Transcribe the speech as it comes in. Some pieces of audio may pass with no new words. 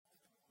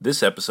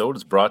This episode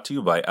is brought to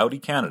you by Audi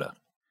Canada.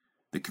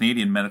 The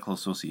Canadian Medical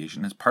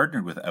Association has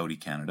partnered with Audi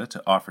Canada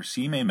to offer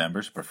CMA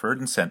members a preferred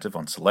incentive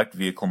on select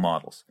vehicle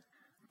models.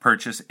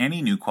 Purchase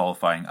any new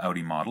qualifying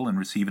Audi model and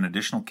receive an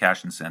additional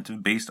cash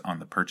incentive based on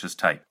the purchase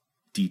type.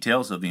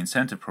 Details of the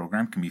incentive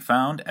program can be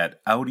found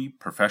at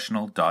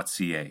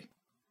audiprofessional.ca.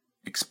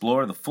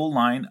 Explore the full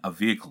line of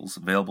vehicles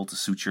available to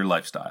suit your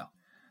lifestyle.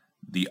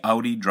 The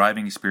Audi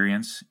driving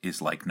experience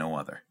is like no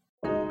other.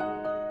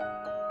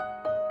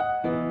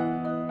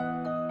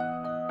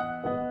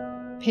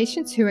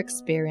 Patients who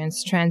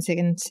experience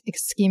transient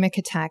ischemic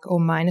attack or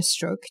minor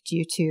stroke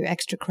due to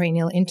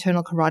extracranial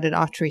internal carotid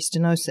artery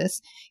stenosis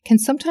can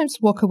sometimes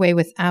walk away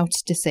without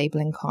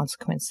disabling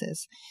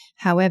consequences.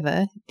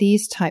 However,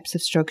 these types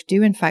of stroke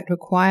do in fact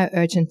require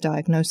urgent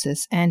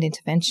diagnosis and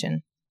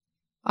intervention.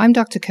 I'm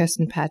Dr.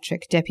 Kirsten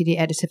Patrick, Deputy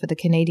Editor for the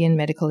Canadian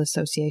Medical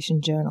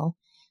Association Journal.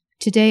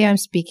 Today I'm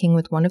speaking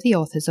with one of the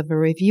authors of a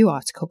review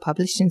article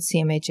published in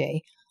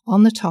CMAJ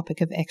on the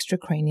topic of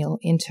extracranial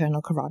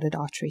internal carotid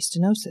artery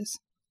stenosis.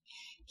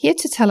 Here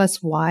to tell us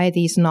why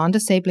these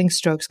non-disabling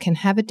strokes can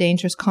have a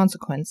dangerous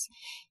consequence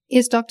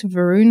is Dr.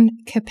 Varun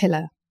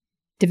Kapila,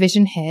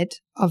 Division Head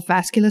of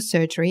Vascular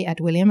Surgery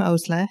at William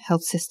Osler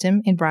Health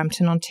System in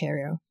Brampton,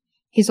 Ontario.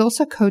 He's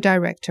also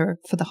co-director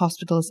for the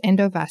hospital's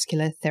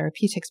endovascular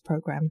therapeutics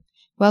program.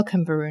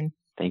 Welcome, Varun.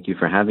 Thank you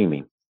for having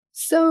me.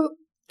 So,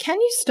 can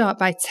you start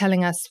by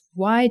telling us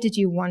why did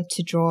you want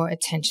to draw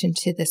attention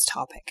to this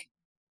topic?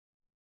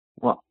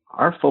 Well,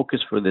 our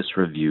focus for this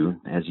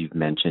review, as you've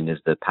mentioned, is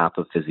the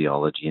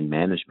pathophysiology and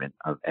management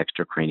of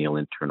extracranial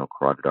internal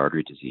carotid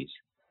artery disease.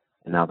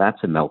 And now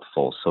that's a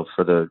mouthful. So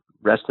for the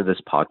rest of this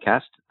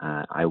podcast,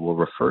 I will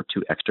refer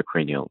to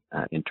extracranial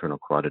internal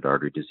carotid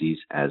artery disease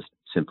as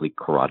simply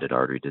carotid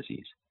artery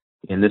disease.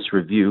 In this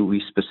review,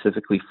 we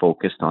specifically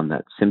focused on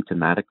that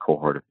symptomatic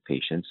cohort of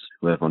patients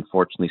who have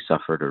unfortunately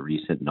suffered a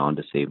recent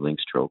non-disabling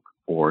stroke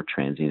or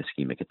transient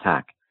ischemic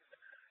attack.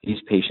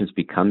 These patients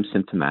become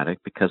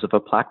symptomatic because of a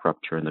plaque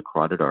rupture in the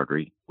carotid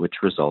artery,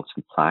 which results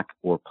in plaque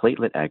or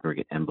platelet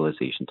aggregate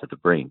embolization to the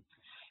brain.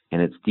 And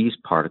it's these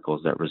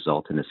particles that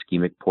result in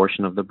ischemic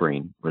portion of the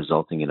brain,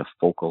 resulting in a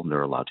focal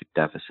neurologic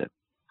deficit.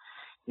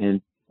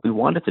 And we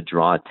wanted to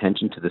draw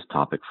attention to this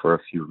topic for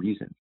a few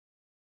reasons.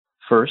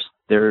 First,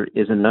 there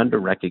is an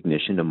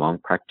under-recognition among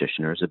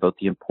practitioners about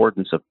the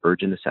importance of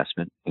urgent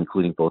assessment,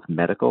 including both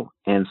medical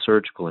and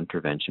surgical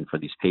intervention for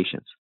these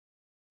patients.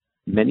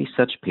 Many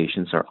such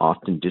patients are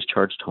often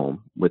discharged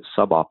home with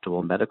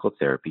suboptimal medical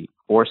therapy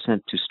or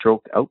sent to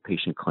stroke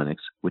outpatient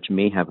clinics, which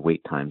may have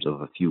wait times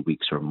of a few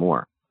weeks or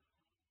more.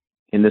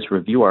 In this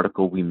review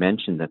article, we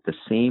mentioned that the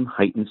same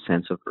heightened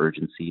sense of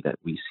urgency that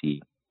we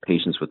see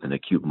patients with an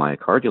acute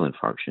myocardial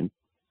infarction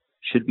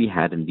should be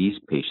had in these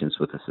patients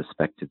with a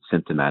suspected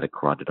symptomatic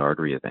carotid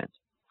artery event.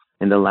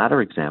 In the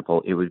latter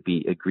example, it would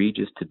be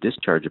egregious to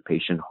discharge a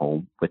patient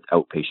home with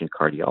outpatient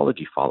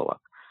cardiology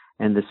follow-up,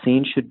 and the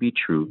same should be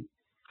true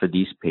for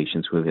these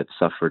patients who have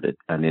suffered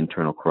an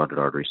internal carotid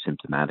artery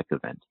symptomatic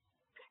event.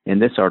 In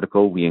this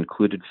article, we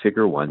included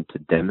Figure 1 to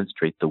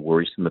demonstrate the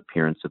worrisome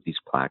appearance of these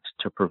plaques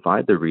to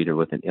provide the reader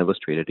with an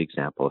illustrated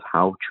example of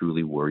how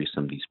truly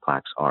worrisome these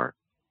plaques are.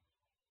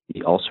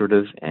 The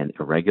ulcerative and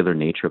irregular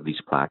nature of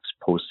these plaques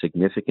pose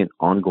significant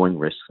ongoing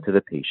risks to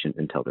the patient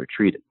until they're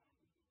treated.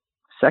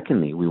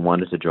 Secondly, we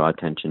wanted to draw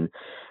attention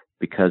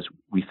because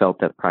we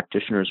felt that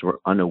practitioners were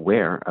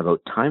unaware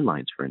about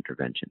timelines for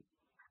intervention.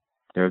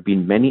 There have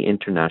been many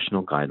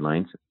international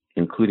guidelines,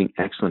 including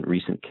excellent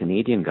recent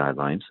Canadian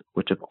guidelines,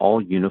 which have all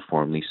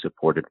uniformly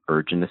supported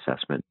urgent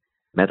assessment,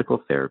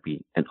 medical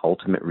therapy, and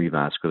ultimate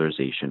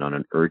revascularization on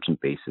an urgent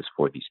basis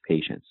for these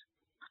patients.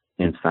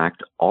 In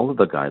fact, all of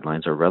the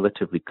guidelines are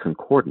relatively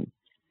concordant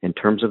in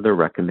terms of their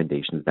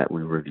recommendations that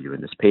we review in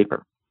this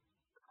paper.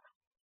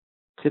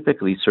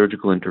 Typically,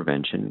 surgical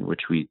intervention,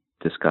 which we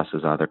discuss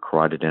as either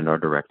carotid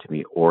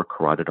endarterectomy or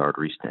carotid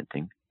artery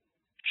stenting,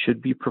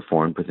 should be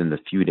performed within the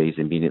few days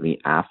immediately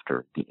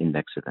after the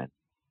index event.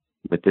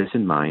 With this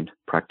in mind,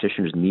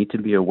 practitioners need to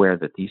be aware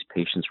that these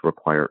patients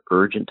require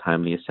urgent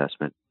timely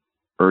assessment,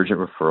 urgent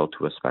referral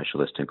to a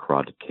specialist in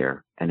carotid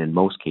care, and in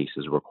most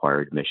cases require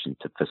admission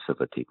to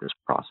facilitate this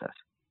process.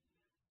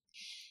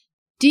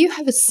 Do you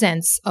have a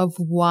sense of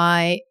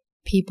why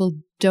people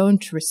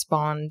don't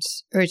respond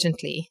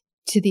urgently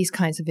to these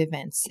kinds of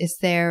events? Is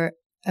there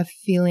a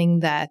feeling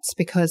that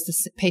because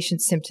the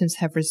patient's symptoms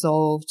have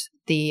resolved,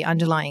 the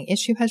underlying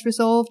issue has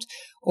resolved,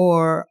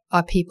 or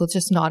are people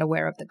just not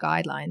aware of the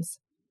guidelines?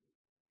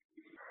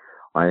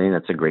 I think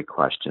that's a great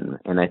question.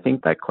 And I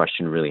think that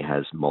question really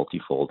has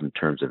multifold in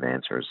terms of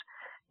answers.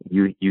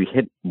 You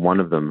hit one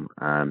of them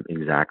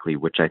exactly,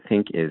 which I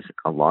think is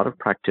a lot of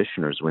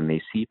practitioners, when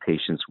they see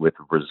patients with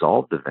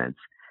resolved events,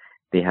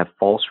 they have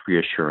false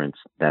reassurance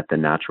that the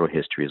natural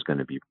history is going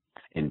to be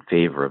in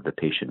favor of the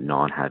patient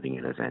not having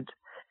an event.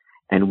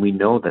 And we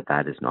know that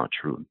that is not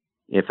true.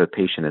 If a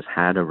patient has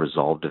had a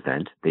resolved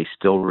event, they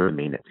still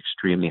remain at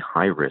extremely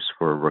high risk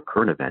for a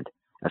recurrent event,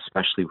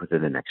 especially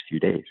within the next few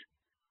days.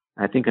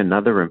 I think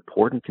another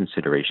important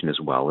consideration as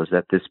well is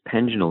that this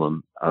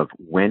pendulum of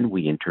when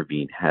we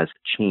intervene has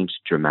changed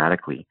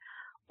dramatically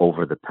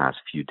over the past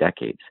few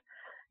decades.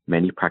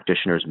 Many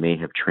practitioners may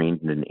have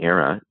trained in an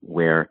era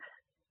where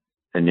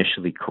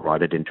initially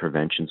carotid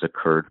interventions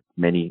occurred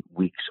many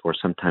weeks or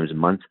sometimes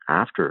months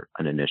after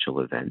an initial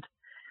event.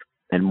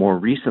 And more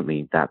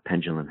recently, that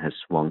pendulum has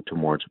swung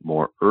towards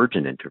more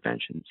urgent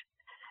interventions.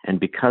 And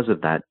because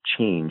of that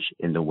change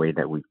in the way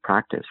that we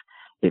practice,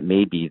 it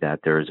may be that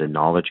there is a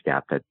knowledge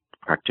gap that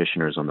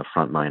practitioners on the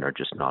front line are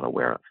just not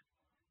aware of.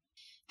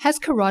 Has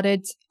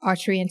carotid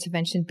artery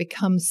intervention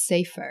become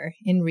safer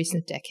in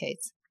recent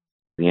decades?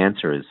 The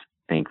answer is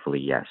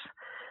thankfully yes.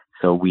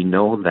 So we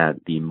know that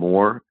the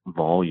more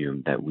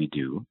volume that we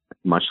do,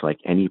 much like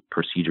any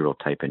procedural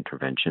type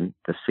intervention,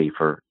 the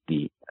safer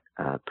the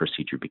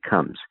procedure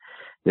becomes.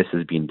 This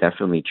has been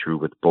definitely true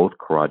with both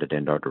carotid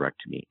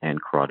endarterectomy and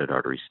carotid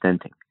artery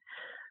stenting.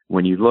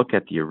 When you look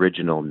at the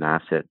original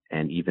NASCET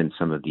and even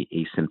some of the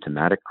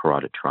asymptomatic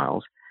carotid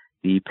trials,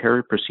 the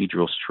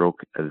periprocedural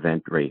stroke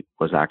event rate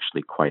was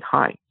actually quite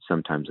high,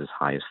 sometimes as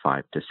high as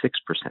 5 to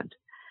 6%.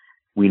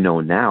 We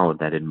know now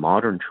that in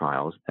modern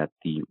trials that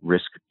the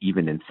risk,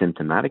 even in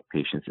symptomatic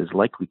patients, is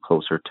likely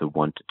closer to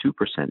 1 to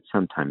 2%,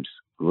 sometimes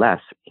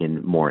less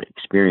in more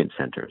experienced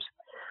centers.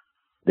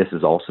 This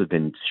has also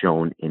been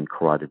shown in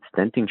carotid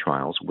stenting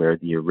trials where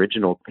the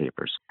original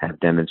papers have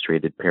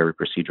demonstrated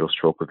periprocedural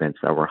stroke events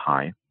that were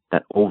high,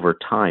 that over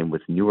time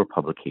with newer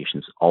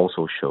publications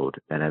also showed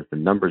that as the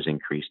numbers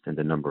increased and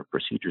the number of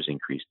procedures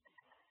increased,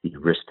 the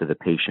risk to the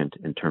patient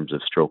in terms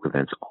of stroke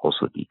events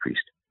also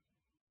decreased.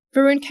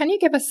 Varun, can you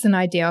give us an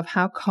idea of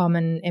how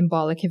common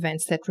embolic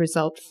events that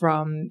result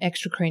from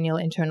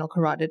extracranial internal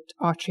carotid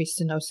artery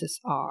stenosis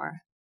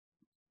are?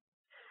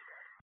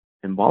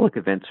 Embolic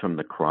events from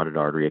the carotid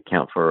artery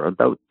account for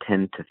about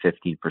 10 to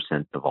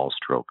 15% of all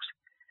strokes.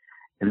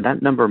 And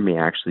that number may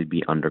actually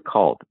be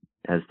undercalled,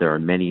 as there are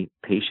many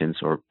patients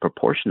or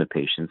proportion of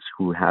patients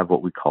who have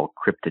what we call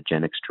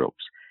cryptogenic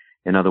strokes.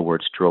 In other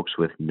words, strokes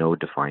with no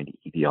defined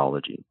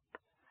etiology.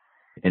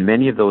 In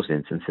many of those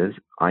instances,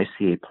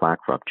 ICA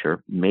plaque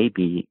rupture may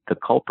be the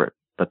culprit,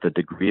 but the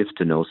degree of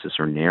stenosis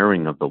or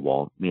narrowing of the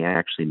wall may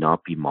actually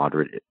not be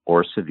moderate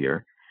or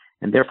severe,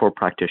 and therefore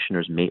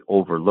practitioners may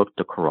overlook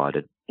the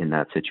carotid in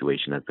that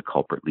situation as the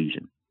culprit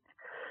lesion.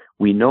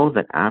 We know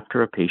that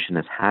after a patient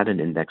has had an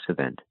index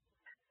event,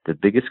 the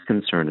biggest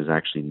concern is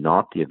actually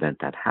not the event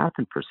that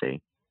happened per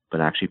se, but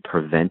actually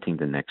preventing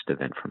the next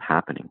event from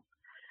happening.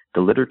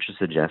 The literature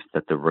suggests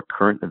that the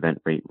recurrent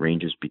event rate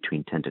ranges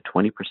between 10 to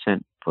 20%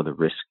 for the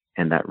risk,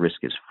 and that risk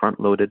is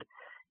front-loaded,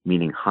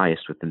 meaning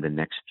highest within the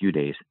next few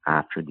days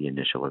after the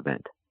initial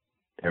event.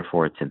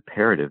 Therefore, it's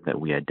imperative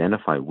that we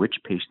identify which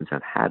patients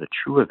have had a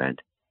true event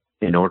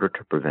in order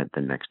to prevent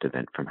the next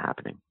event from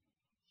happening.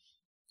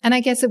 And I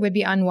guess it would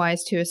be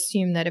unwise to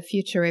assume that a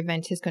future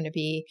event is going to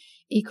be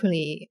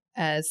equally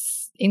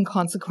as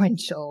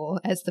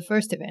inconsequential as the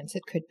first event.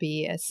 It could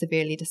be a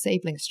severely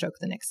disabling stroke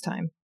the next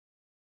time.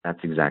 That's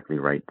exactly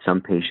right.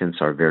 Some patients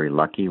are very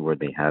lucky where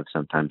they have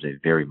sometimes a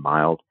very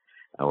mild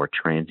or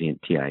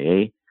transient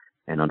TIA.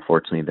 And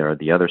unfortunately, there are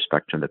the other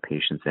spectrum of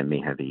patients that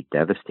may have a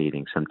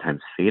devastating, sometimes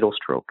fatal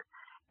stroke.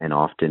 And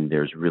often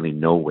there's really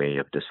no way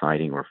of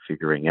deciding or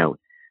figuring out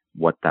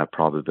what that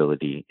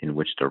probability in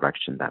which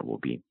direction that will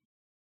be.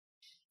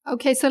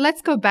 Okay, so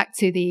let's go back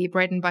to the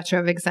bread and butter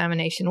of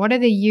examination. What are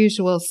the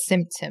usual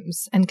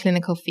symptoms and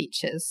clinical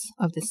features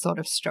of this sort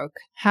of stroke?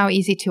 How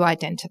easy to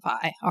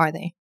identify are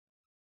they?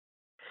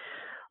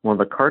 Well,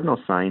 the cardinal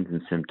signs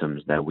and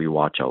symptoms that we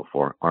watch out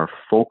for are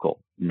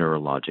focal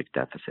neurologic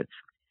deficits.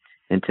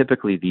 And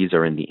typically these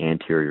are in the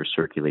anterior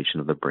circulation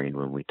of the brain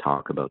when we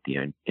talk about the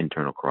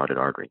internal carotid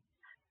artery.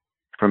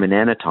 From an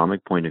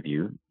anatomic point of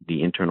view,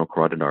 the internal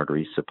carotid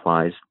artery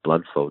supplies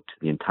blood flow to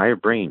the entire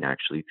brain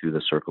actually through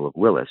the circle of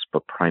Willis,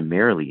 but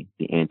primarily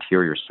the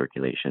anterior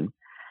circulation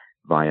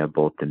via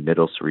both the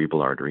middle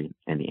cerebral artery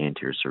and the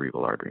anterior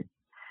cerebral artery.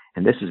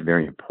 And this is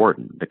very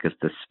important because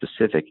the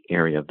specific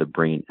area of the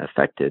brain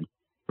affected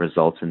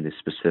results in the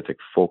specific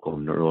focal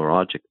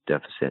neurologic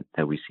deficit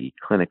that we see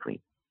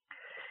clinically.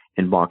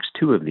 In box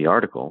 2 of the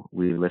article,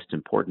 we list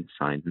important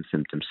signs and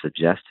symptoms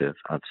suggestive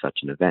of such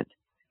an event.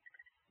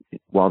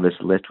 While this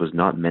list was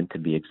not meant to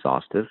be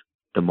exhaustive,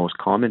 the most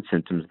common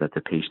symptoms that the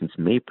patients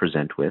may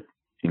present with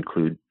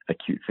include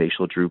acute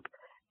facial droop,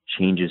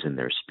 changes in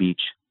their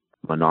speech,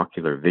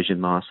 monocular vision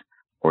loss,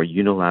 or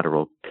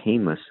unilateral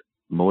painless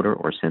motor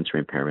or sensory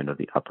impairment of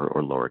the upper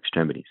or lower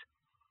extremities.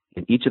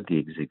 In each of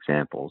these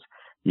examples,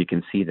 you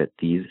can see that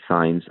these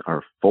signs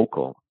are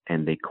focal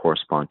and they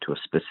correspond to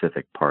a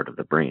specific part of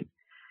the brain.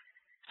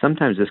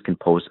 Sometimes this can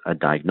pose a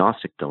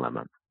diagnostic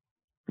dilemma.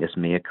 This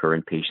may occur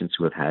in patients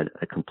who have had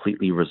a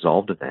completely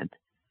resolved event,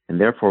 and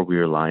therefore we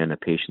rely on a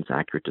patient's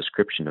accurate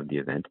description of the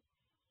event.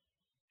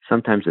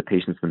 Sometimes the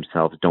patients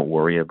themselves don't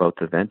worry about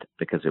the event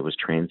because it was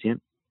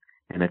transient,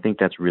 and I think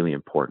that's really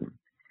important.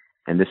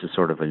 And this is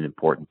sort of an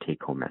important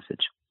take-home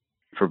message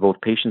for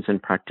both patients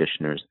and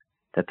practitioners,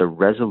 that the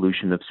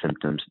resolution of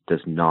symptoms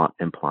does not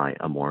imply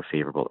a more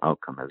favorable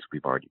outcome, as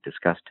we've already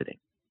discussed today.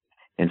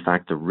 In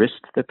fact, the risks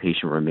to the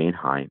patient remain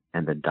high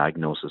and the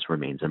diagnosis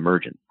remains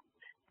emergent.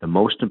 The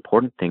most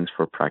important things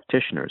for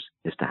practitioners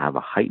is to have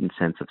a heightened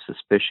sense of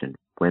suspicion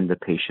when the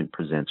patient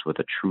presents with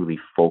a truly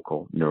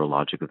focal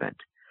neurologic event,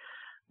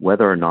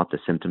 whether or not the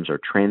symptoms are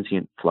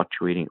transient,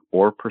 fluctuating,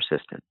 or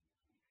persistent.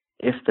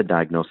 If the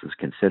diagnosis is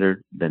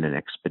considered, then an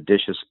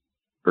expeditious,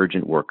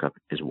 urgent workup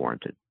is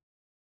warranted.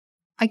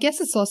 I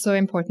guess it's also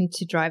important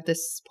to drive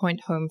this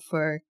point home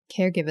for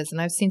caregivers, and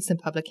I've seen some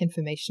public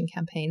information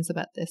campaigns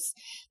about this,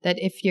 that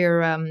if you're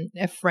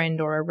a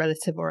friend or a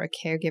relative or a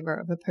caregiver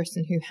of a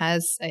person who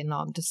has a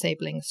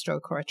non-disabling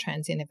stroke or a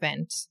transient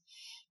event,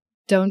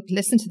 don't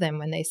listen to them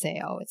when they say,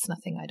 oh, it's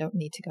nothing, I don't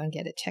need to go and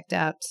get it checked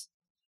out.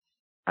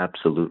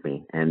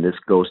 Absolutely. And this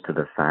goes to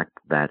the fact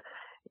that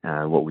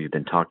what we've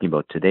been talking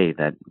about today,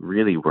 that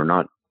really we're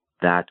not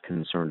that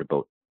concerned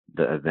about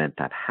the event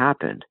that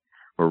happened.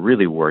 We're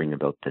really worrying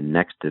about the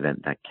next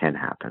event that can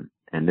happen.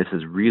 And this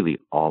is really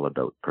all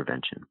about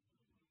prevention.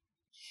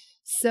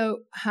 So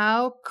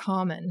how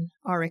common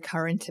are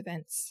recurrent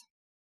events?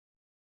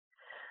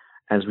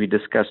 As we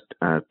discussed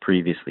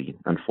previously,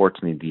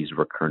 unfortunately, these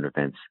recurrent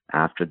events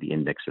after the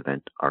index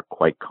event are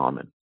quite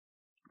common.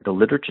 The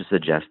literature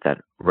suggests that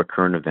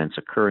recurrent events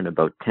occur in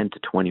about 10 to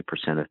 20%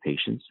 of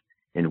patients,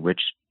 in which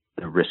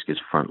the risk is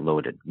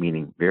front-loaded,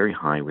 meaning very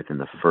high within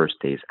the first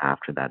days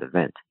after that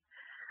event.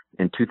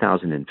 In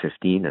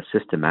 2015, a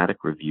systematic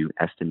review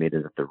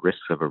estimated that the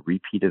risks of a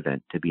repeat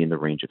event to be in the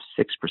range of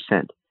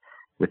 6%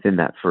 within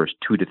that first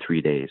 2 to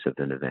 3 days of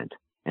an event,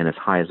 and as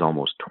high as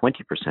almost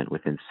 20%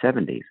 within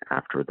 7 days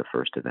after the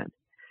first event.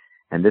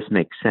 And this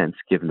makes sense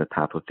given the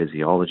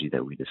pathophysiology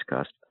that we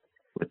discussed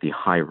with the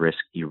high-risk,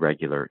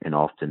 irregular, and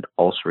often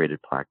ulcerated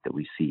plaque that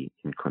we see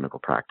in clinical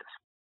practice.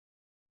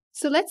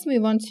 So let's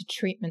move on to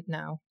treatment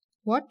now.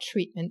 What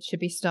treatment should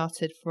be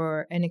started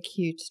for an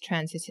acute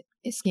transient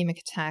ischemic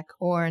attack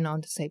or a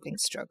non-disabling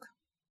stroke?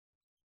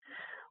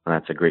 Well,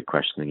 that's a great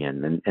question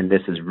again, and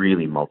this is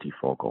really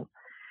multifocal.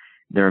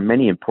 There are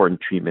many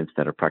important treatments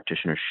that a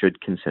practitioner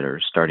should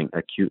consider starting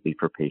acutely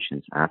for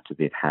patients after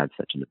they've had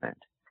such an event.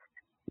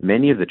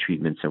 Many of the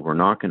treatments that we're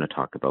not going to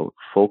talk about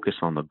focus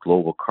on the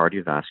global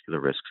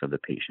cardiovascular risks of the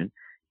patient,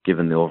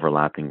 given the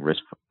overlapping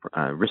risk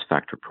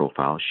factor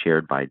profile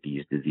shared by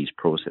these disease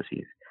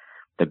processes.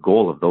 The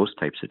goal of those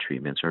types of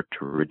treatments are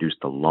to reduce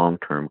the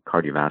long-term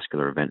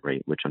cardiovascular event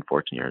rate, which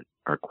unfortunately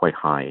are quite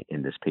high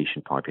in this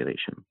patient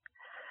population.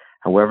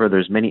 However,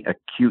 there's many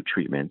acute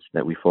treatments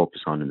that we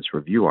focus on in this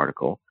review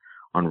article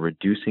on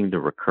reducing the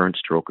recurrent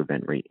stroke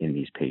event rate in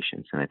these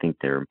patients, and I think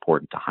they're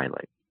important to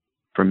highlight.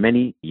 For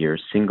many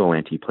years, single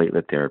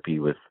antiplatelet therapy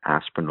with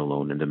aspirin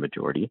alone in the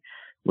majority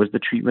was the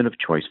treatment of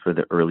choice for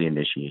the early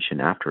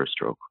initiation after a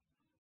stroke.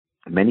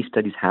 Many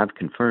studies have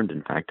confirmed,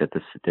 in fact, that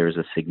there is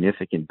a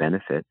significant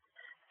benefit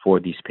for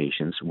these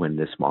patients when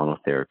this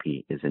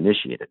monotherapy is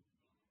initiated.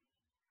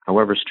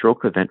 However,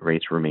 stroke event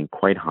rates remain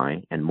quite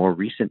high, and more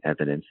recent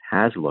evidence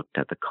has looked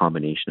at the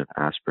combination of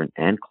aspirin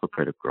and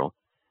clopidogrel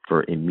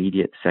for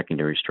immediate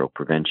secondary stroke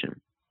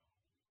prevention.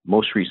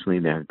 Most recently,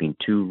 there have been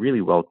 2 really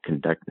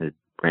well-conducted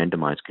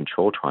randomized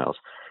control trials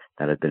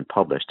that have been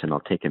published, and I'll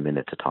take a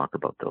minute to talk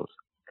about those.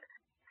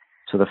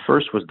 So the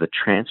first was the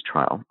TRANCE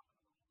trial,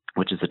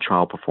 which is a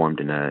trial performed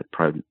in a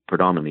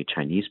predominantly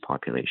Chinese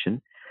population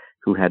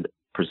who had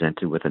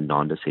presented with a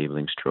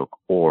non-disabling stroke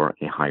or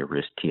a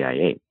high-risk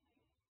TIA.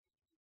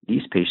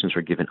 These patients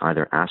were given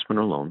either aspirin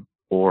alone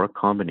or a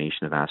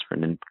combination of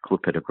aspirin and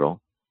clopidogrel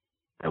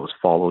that was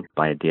followed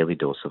by a daily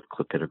dose of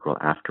clopidogrel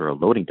after a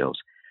loading dose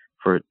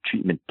for a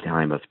treatment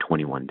time of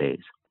 21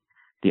 days.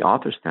 The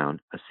authors found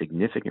a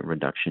significant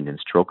reduction in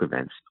stroke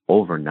events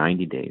over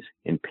 90 days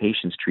in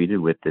patients treated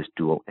with this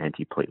dual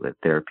antiplatelet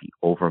therapy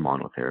over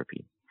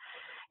monotherapy.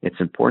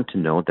 It's important to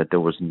note that there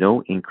was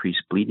no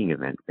increased bleeding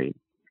event rate,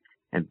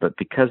 but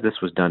because this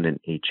was done in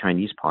a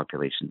Chinese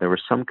population, there were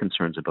some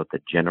concerns about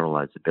the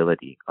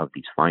generalizability of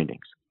these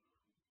findings.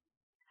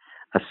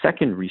 A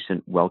second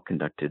recent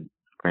well-conducted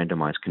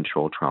randomized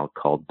control trial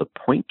called the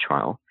POINT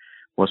trial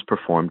was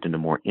performed in a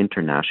more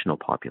international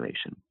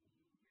population.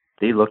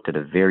 They looked at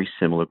a very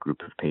similar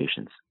group of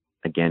patients,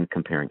 again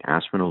comparing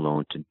aspirin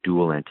alone to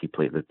dual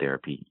antiplatelet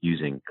therapy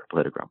using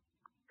clopidogrel.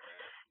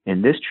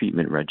 In this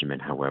treatment regimen,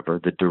 however,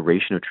 the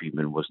duration of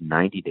treatment was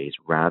 90 days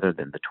rather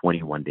than the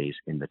 21 days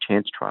in the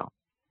CHANCE trial.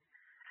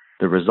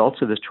 The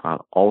results of this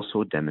trial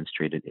also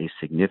demonstrated a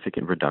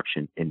significant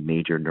reduction in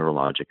major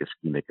neurologic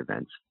ischemic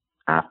events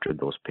after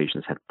those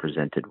patients had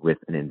presented with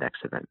an index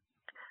event.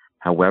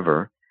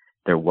 However,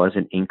 there was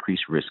an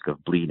increased risk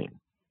of bleeding.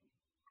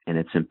 And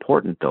it's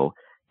important, though,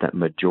 that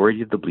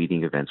majority of the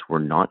bleeding events were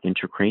not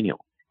intracranial,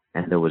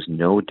 and there was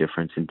no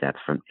difference in depth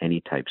from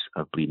any types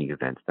of bleeding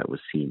events that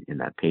was seen in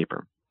that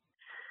paper.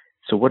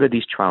 So what do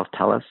these trials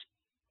tell us?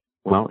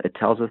 Well, it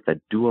tells us that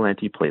dual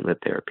antiplatelet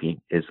therapy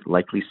is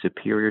likely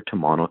superior to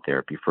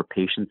monotherapy for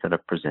patients that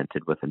have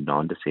presented with a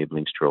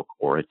non-disabling stroke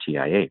or a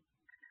TIA.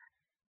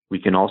 We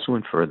can also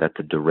infer that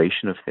the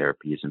duration of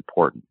therapy is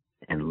important,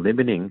 and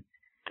limiting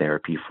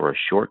therapy for a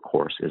short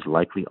course is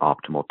likely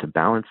optimal to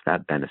balance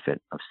that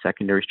benefit of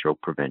secondary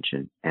stroke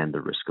prevention and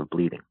the risk of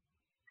bleeding.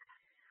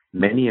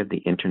 Many of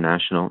the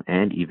international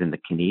and even the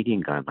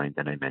Canadian guidelines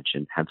that I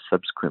mentioned have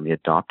subsequently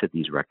adopted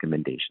these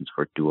recommendations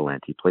for dual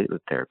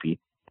antiplatelet therapy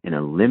in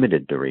a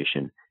limited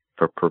duration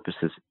for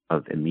purposes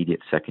of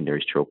immediate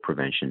secondary stroke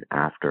prevention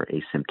after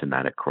a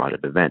symptomatic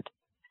carotid event.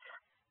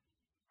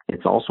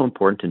 It's also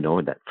important to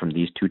know that from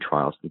these two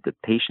trials that the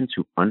patients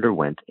who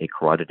underwent a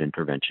carotid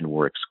intervention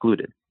were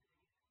excluded.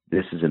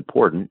 This is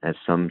important as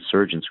some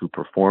surgeons who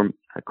perform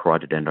a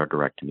carotid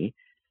endarterectomy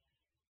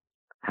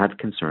have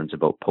concerns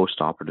about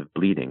postoperative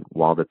bleeding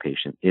while the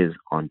patient is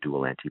on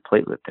dual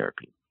antiplatelet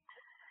therapy.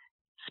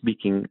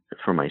 Speaking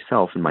for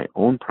myself in my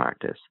own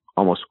practice,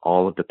 almost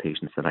all of the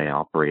patients that I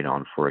operate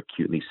on for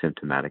acutely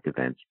symptomatic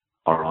events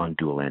are on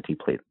dual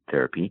antiplatelet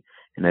therapy,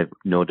 and I've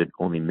noted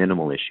only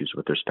minimal issues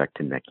with respect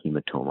to neck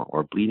hematoma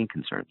or bleeding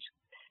concerns.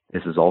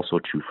 This is also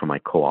true for my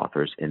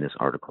co-authors in this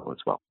article as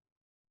well.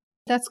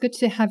 That's good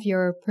to have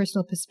your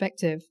personal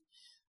perspective.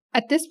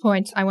 At this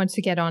point, I want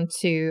to get on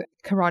to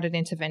carotid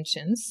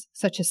interventions,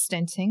 such as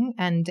stenting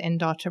and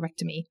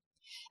endarterectomy.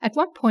 At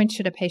what point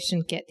should a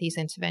patient get these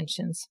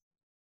interventions?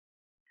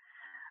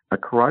 A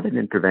carotid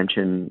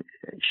intervention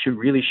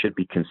should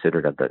be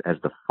considered as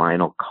the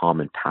final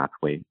common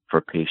pathway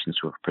for patients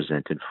who have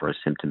presented for a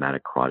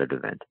symptomatic carotid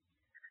event.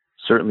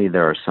 Certainly,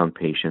 there are some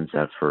patients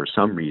that for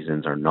some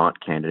reasons are not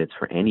candidates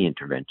for any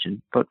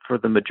intervention, but for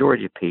the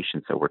majority of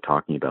patients that we're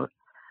talking about,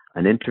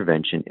 an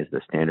intervention is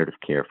the standard of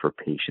care for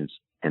patients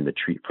and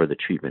for the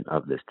treatment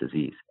of this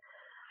disease.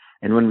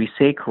 And when we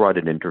say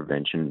carotid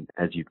intervention,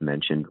 as you've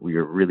mentioned, we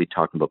are really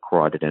talking about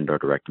carotid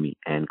endarterectomy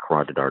and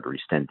carotid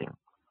artery stenting.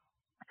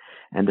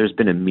 And there's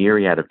been a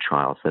myriad of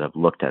trials that have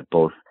looked at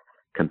both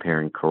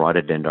comparing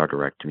carotid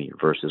endarterectomy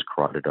versus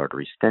carotid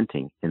artery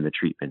stenting in the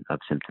treatment of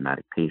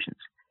symptomatic patients.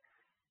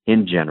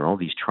 In general,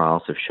 these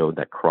trials have showed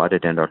that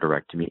carotid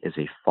endarterectomy is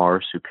a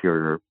far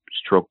superior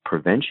stroke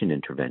prevention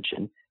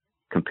intervention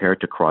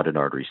compared to carotid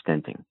artery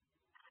stenting.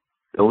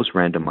 Those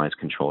randomized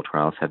control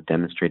trials have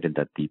demonstrated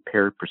that the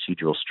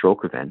periprocedural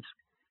stroke events,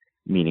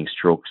 meaning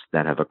strokes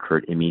that have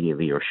occurred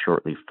immediately or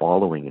shortly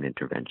following an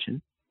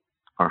intervention,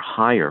 are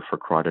higher for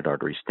carotid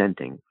artery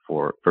stenting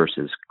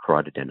versus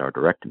carotid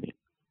endarterectomy.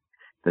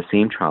 The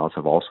same trials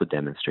have also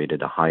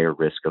demonstrated a higher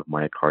risk of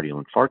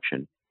myocardial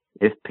infarction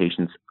if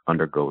patients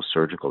undergo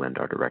surgical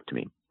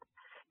endarterectomy.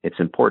 It's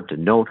important to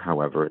note,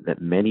 however,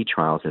 that many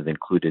trials have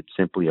included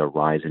simply a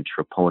rise in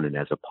troponin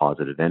as a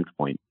positive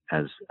endpoint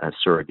as a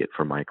surrogate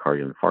for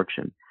myocardial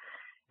infarction,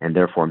 and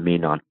therefore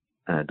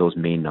those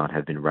may not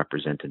have been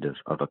representative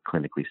of a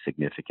clinically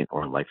significant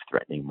or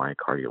life-threatening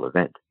myocardial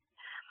event.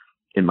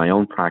 In my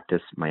own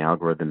practice, my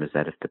algorithm is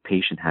that if the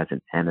patient has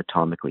an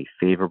anatomically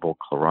favorable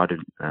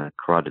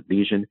carotid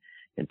lesion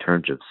in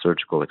terms of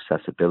surgical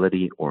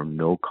accessibility or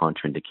no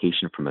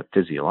contraindication from a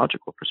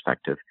physiological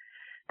perspective,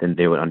 then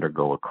they would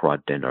undergo a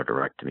carotid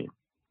endarterectomy.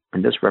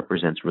 And this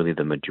represents really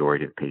the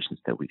majority of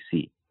patients that we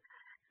see.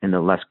 In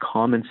the less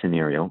common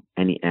scenario,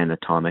 any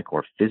anatomic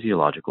or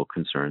physiological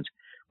concerns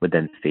would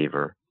then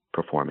favor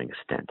performing a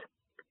stent.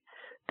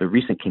 The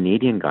recent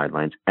Canadian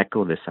guidelines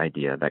echo this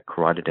idea that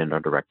carotid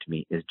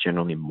endarterectomy is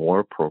generally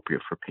more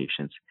appropriate for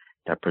patients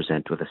that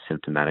present with a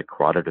symptomatic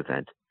carotid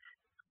event,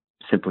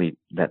 simply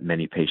that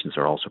many patients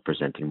are also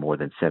presenting more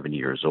than 70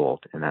 years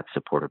old, and that's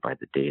supported by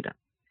the data.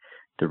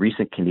 The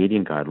recent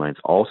Canadian guidelines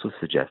also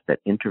suggest that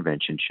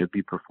intervention should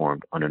be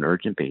performed on an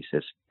urgent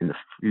basis in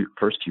the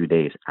first few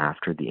days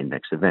after the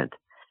index event.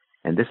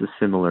 And this is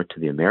similar to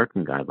the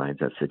American guidelines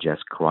that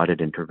suggest carotid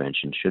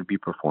intervention should be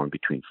performed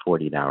between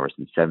 48 hours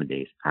and 7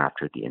 days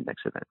after the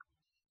index event.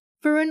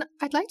 Varun,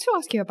 I'd like to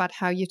ask you about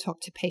how you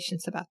talk to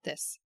patients about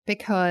this,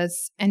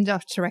 because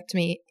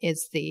endarterectomy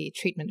is the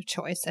treatment of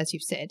choice, as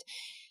you've said.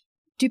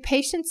 Do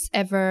patients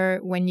ever,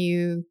 when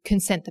you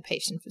consent the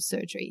patient for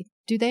surgery,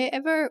 do they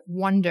ever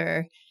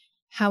wonder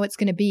how it's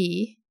going to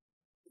be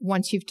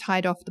once you've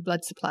tied off the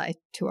blood supply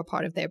to a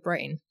part of their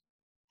brain?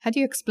 How do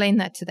you explain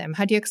that to them?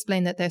 How do you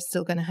explain that they're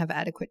still going to have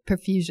adequate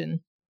perfusion?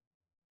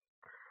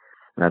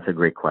 That's a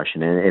great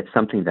question. And it's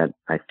something that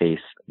I face,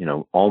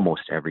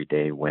 almost every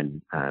day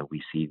when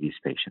we see these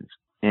patients.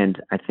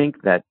 And I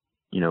think that,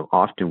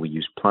 often we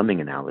use plumbing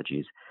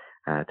analogies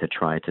to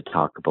try to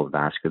talk about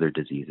vascular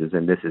diseases,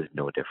 and this is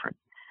no different.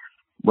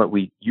 What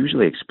we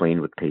usually explain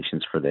with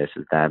patients for this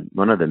is that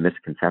one of the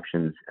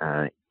misconceptions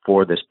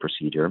for this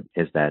procedure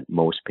is that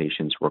most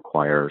patients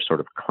require sort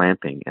of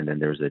clamping, and then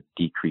there's a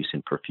decrease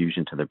in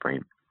perfusion to the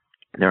brain.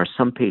 There are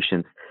some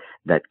patients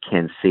that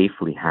can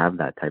safely have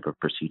that type of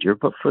procedure,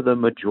 but for the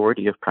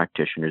majority of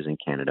practitioners in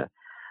Canada,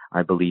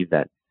 I believe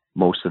that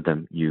most of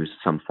them use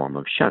some form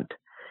of shunt.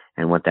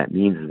 And what that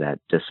means is that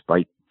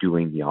despite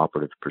doing the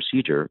operative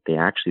procedure, they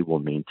actually will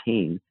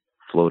maintain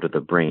flow to the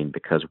brain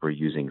because we're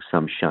using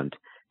some shunt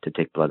to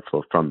take blood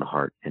flow from the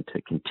heart and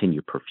to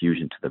continue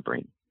perfusion to the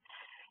brain.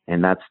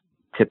 And that's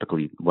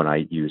typically what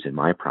I use in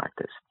my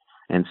practice.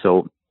 And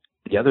so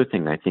the other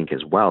thing I think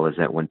as well is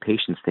that when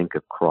patients think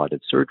of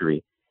carotid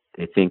surgery,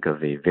 they think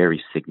of a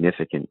very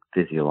significant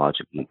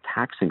physiologically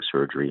taxing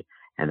surgery,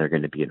 and they're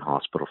going to be in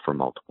hospital for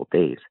multiple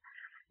days.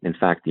 In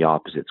fact, the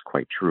opposite is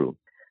quite true.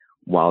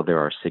 while there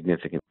are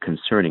significant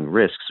concerning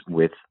risks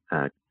with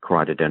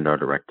carotid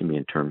endarterectomy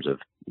in terms of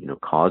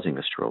causing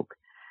a stroke,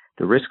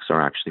 the risks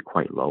are actually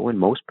quite low, and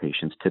most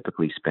patients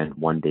typically spend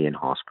one day in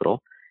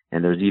hospital,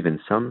 and there's even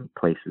some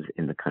places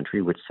in the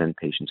country which send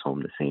patients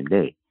home the same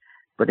day.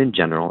 But in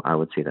general, I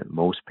would say that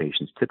most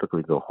patients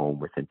typically go home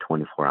within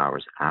 24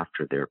 hours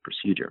after their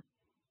procedure.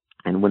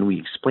 And when we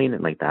explain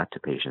it like that to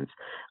patients,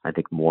 I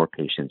think more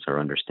patients are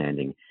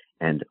understanding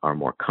and are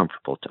more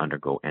comfortable to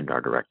undergo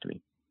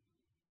endarterectomy.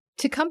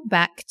 To come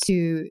back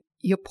to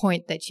your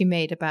point that you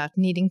made about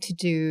needing to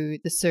do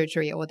the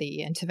surgery or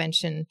the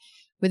intervention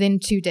within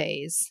 2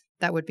 days,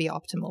 that would be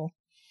optimal.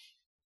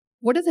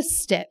 What are the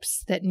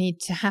steps that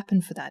need to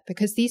happen for that?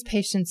 Because these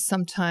patients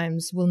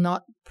sometimes will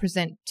not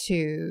present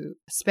to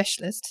a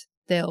specialist.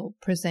 They'll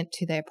present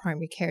to their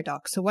primary care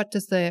doc. So what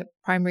does the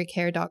primary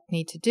care doc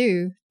need to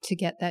do to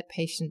get that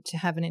patient to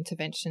have an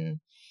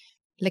intervention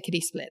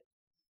lickety-split?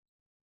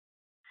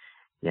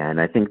 Yeah,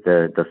 and I think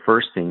the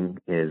first thing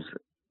is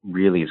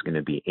going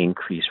to be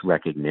increased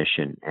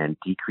recognition and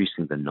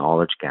decreasing the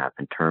knowledge gap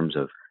in terms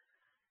of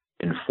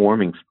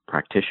informing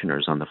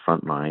practitioners on the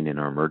front line in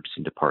our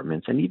emergency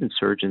departments and even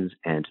surgeons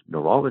and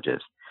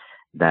neurologists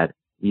that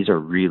these are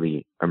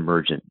really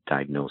emergent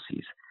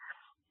diagnoses.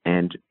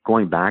 And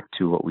going back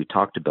to what we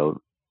talked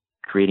about,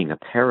 creating a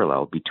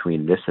parallel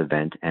between this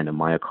event and a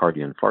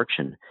myocardial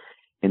infarction,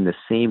 in the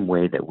same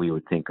way that we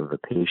would think of a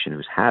patient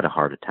who's had a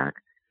heart attack,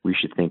 we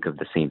should think of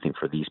the same thing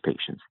for these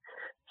patients.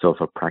 So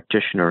if a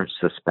practitioner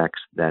suspects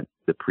that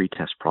the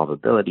pretest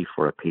probability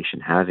for a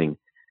patient having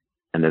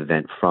an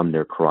event from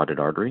their carotid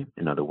artery,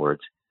 in other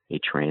words, a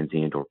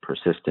transient or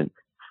persistent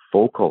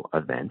focal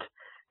event,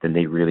 then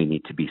they really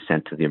need to be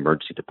sent to the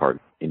emergency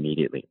department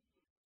immediately.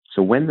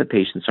 So when the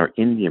patients are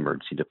in the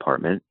emergency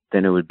department,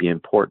 then it would be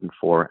important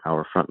for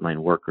our frontline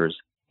workers,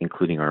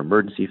 including our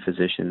emergency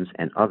physicians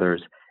and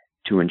others,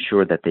 to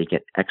ensure that they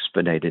get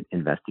expedited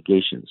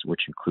investigations,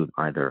 which include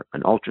either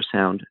an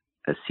ultrasound,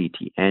 a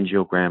CT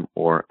angiogram,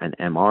 or an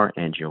MR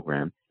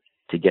angiogram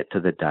to get to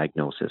the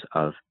diagnosis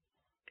of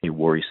a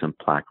worrisome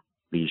plaque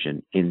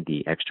lesion in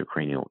the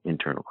extracranial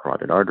internal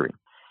carotid artery.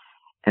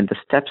 And the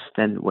steps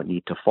then what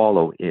need to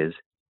follow is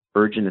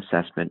urgent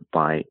assessment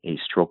by a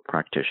stroke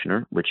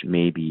practitioner, which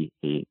may be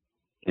a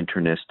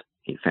internist,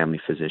 a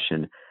family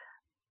physician,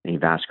 a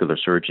vascular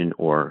surgeon,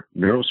 or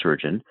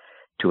neurosurgeon,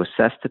 to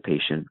assess the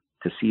patient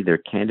to see their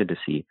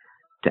candidacy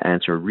to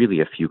answer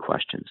really a few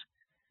questions.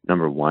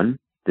 Number one,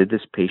 did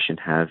this patient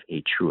have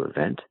a true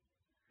event?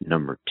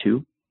 Number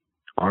two,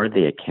 are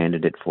they a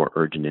candidate for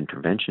urgent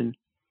intervention?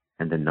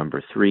 And then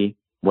number three,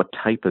 what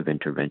type of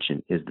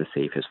intervention is the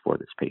safest for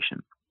this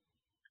patient?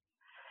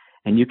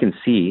 And you can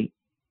see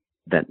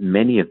that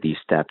many of these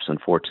steps,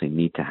 unfortunately,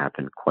 need to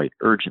happen quite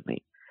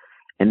urgently.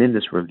 And in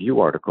this review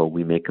article,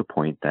 we make a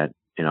point that,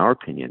 in our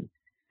opinion,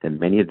 that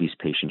many of these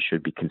patients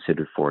should be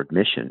considered for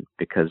admission,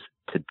 because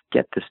to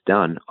get this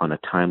done on a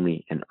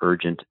timely and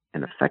urgent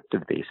and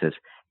effective basis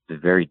is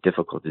very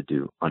difficult to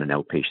do on an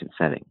outpatient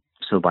setting.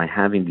 So by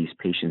having these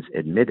patients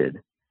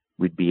admitted,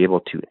 we'd be able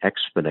to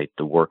expedite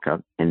the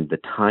workup, and the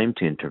time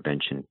to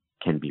intervention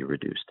can be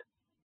reduced.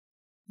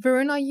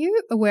 Varun, are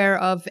you aware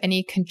of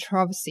any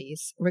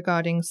controversies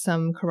regarding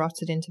some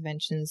carotid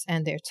interventions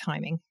and their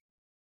timing?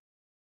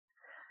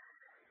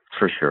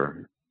 For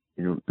sure.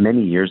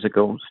 Many years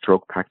ago,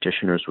 stroke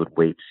practitioners would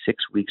wait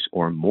 6 weeks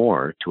or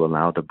more to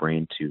allow the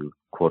brain to,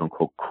 quote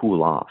unquote,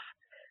 cool off,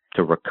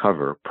 to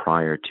recover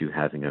prior to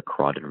having a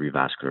carotid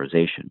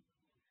revascularization.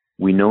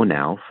 We know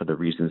now, for the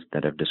reasons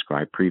that I've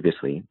described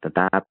previously, that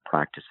that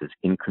practice is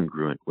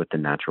incongruent with the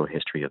natural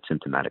history of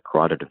symptomatic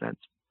carotid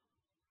events.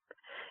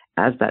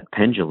 As that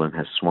pendulum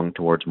has swung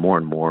towards more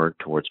and more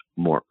towards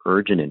more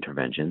urgent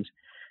interventions,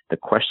 the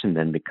question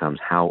then becomes,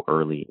 how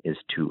early is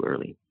too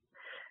early?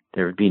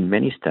 There have been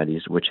many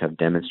studies which have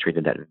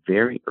demonstrated that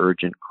very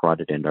urgent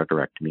carotid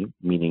endarterectomy,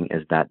 meaning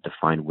as that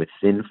defined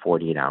within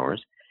 48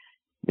 hours,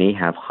 may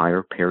have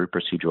higher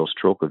periprocedural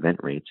stroke event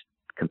rates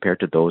compared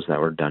to those that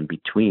were done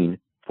between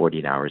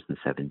 48 hours and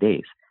 7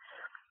 days.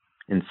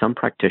 And some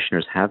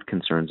practitioners have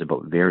concerns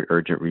about very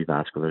urgent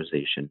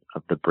revascularization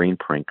of the brain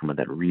parenchyma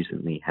that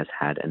recently has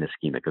had an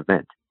ischemic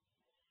event.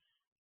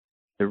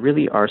 There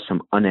really are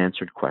some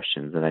unanswered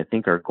questions that I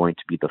think are going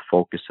to be the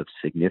focus of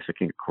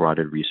significant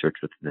carotid research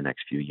within the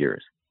next few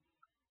years.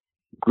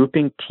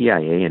 Grouping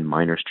TIA and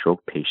minor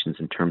stroke patients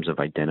in terms of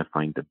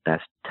identifying the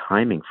best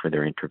timing for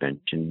their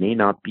intervention may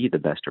not be the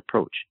best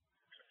approach.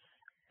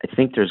 I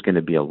think there's going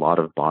to be a lot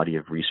of body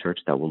of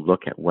research that will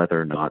look at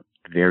whether or not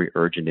very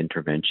urgent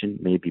intervention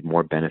may be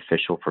more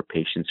beneficial for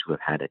patients who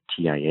have had a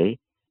TIA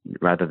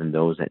rather than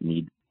those that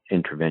need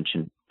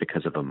intervention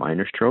because of a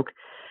minor stroke,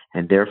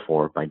 and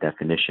therefore, by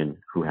definition,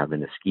 who have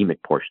an ischemic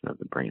portion of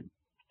the brain.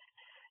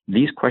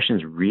 These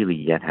questions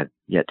really have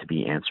yet to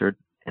be answered,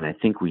 and I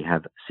think we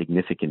have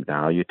significant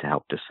value to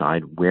help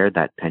decide where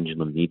that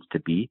pendulum needs to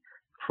be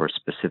for a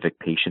specific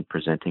patient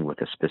presenting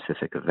with a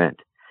specific event.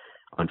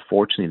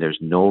 Unfortunately, there's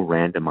no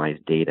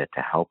randomized data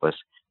to help us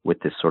with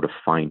this sort of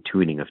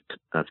fine-tuning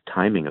of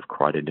timing of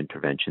carotid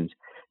interventions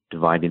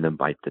dividing them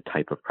by the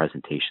type of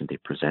presentation they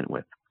present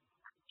with.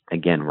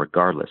 Again,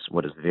 regardless,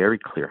 what is very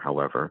clear,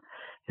 however,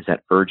 is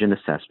that urgent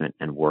assessment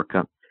and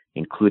workup,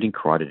 including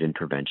carotid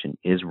intervention,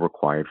 is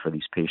required for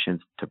these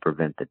patients to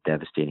prevent the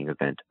devastating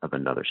event of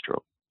another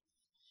stroke.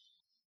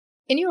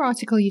 In your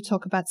article, you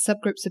talk about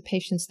subgroups of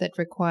patients that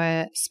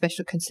require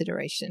special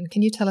consideration.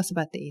 Can you tell us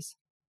about these?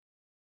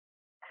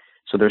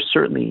 So there's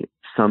certainly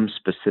some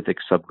specific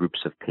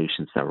subgroups of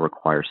patients that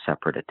require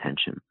separate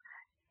attention,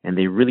 and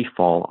they really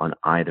fall on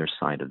either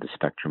side of the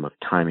spectrum of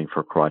timing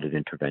for carotid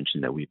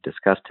intervention that we've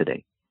discussed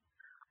today.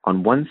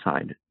 On one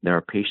side, there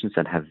are patients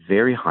that have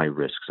very high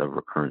risks of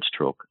recurrent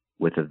stroke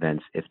with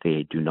events if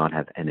they do not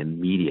have an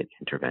immediate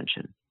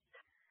intervention.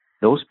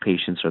 Those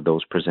patients are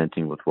those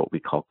presenting with what we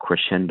call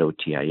crescendo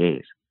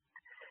TIAs,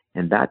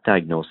 and that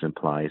diagnosis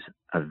implies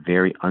a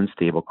very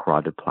unstable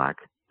carotid plaque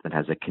that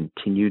has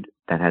continued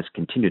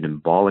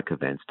embolic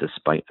events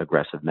despite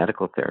aggressive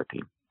medical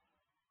therapy.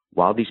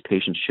 While these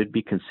patients should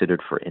be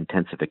considered for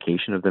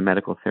intensification of their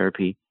medical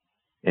therapy,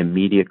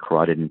 immediate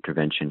carotid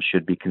intervention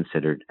should be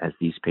considered as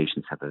these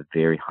patients have a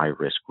very high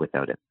risk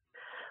without it.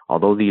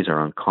 Although these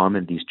are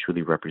uncommon, these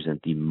truly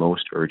represent the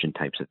most urgent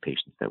types of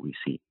patients that we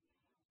see.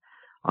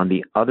 On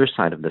the other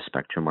side of the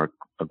spectrum are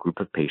a group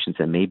of patients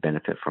that may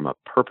benefit from a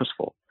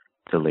purposeful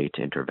delay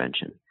to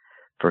intervention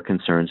for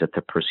concerns that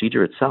the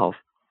procedure itself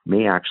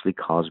may actually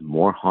cause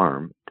more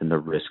harm than the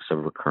risks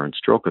of recurrent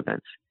stroke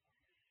events.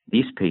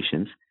 These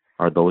patients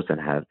are those that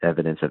have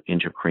evidence of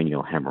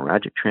intracranial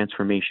hemorrhagic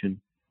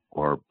transformation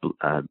or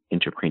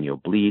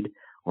intracranial bleed,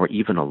 or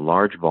even a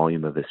large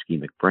volume of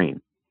ischemic brain.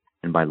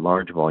 And by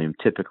large volume,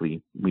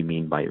 typically, we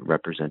mean by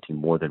representing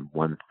more than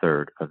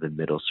 1/3 of the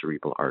middle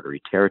cerebral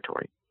artery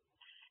territory.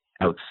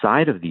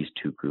 Outside of these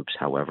two groups,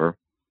 however,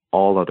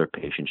 all other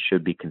patients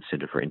should be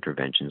considered for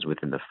interventions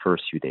within the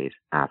first few days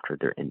after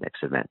their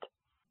index event.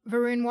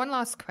 Varun, one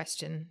last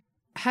question.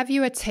 Have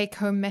you a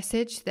take-home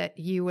message that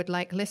you would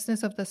like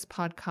listeners of this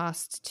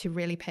podcast to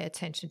really pay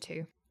attention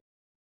to?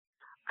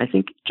 I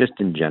think just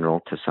in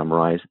general, to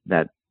summarize,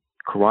 that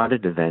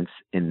carotid events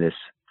in this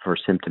for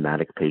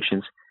symptomatic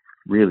patients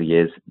really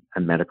is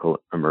a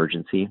medical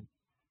emergency.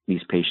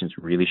 These patients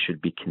really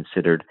should be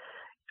considered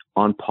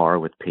on par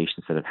with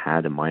patients that have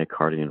had a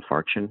myocardial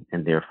infarction,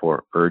 and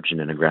therefore urgent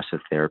and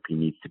aggressive therapy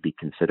needs to be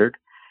considered.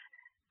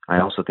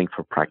 I also think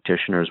for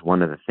practitioners,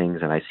 one of the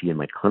things that I see in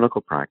my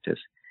clinical practice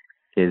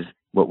is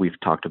what we've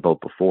talked about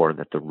before,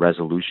 that the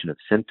resolution of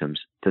symptoms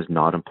does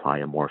not imply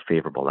a more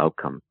favorable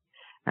outcome.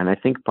 And I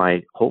think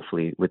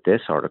hopefully with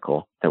this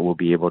article, that we'll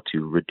be able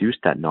to reduce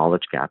that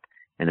knowledge gap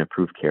and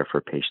improve care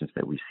for patients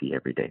that we see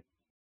every day.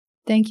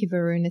 Thank you,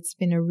 Varun. It's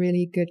been a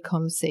really good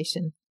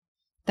conversation.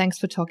 Thanks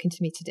for talking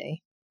to me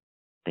today.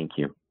 Thank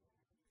you.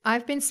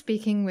 I've been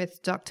speaking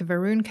with Dr.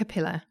 Varun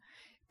Kapila,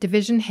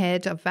 Division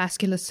Head of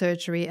Vascular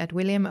Surgery at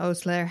William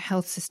Osler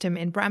Health System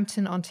in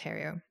Brampton,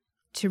 Ontario.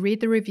 To read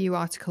the review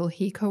article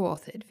he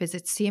co-authored,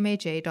 visit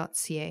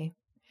cmaj.ca.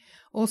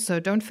 Also,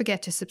 don't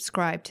forget to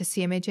subscribe to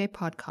CMAJ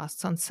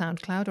podcasts on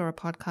SoundCloud or a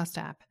podcast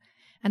app,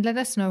 and let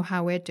us know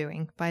how we're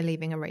doing by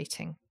leaving a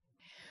rating.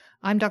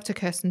 I'm Dr.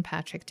 Kirsten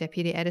Patrick,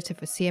 Deputy Editor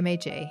for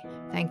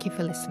CMAJ. Thank you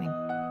for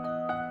listening.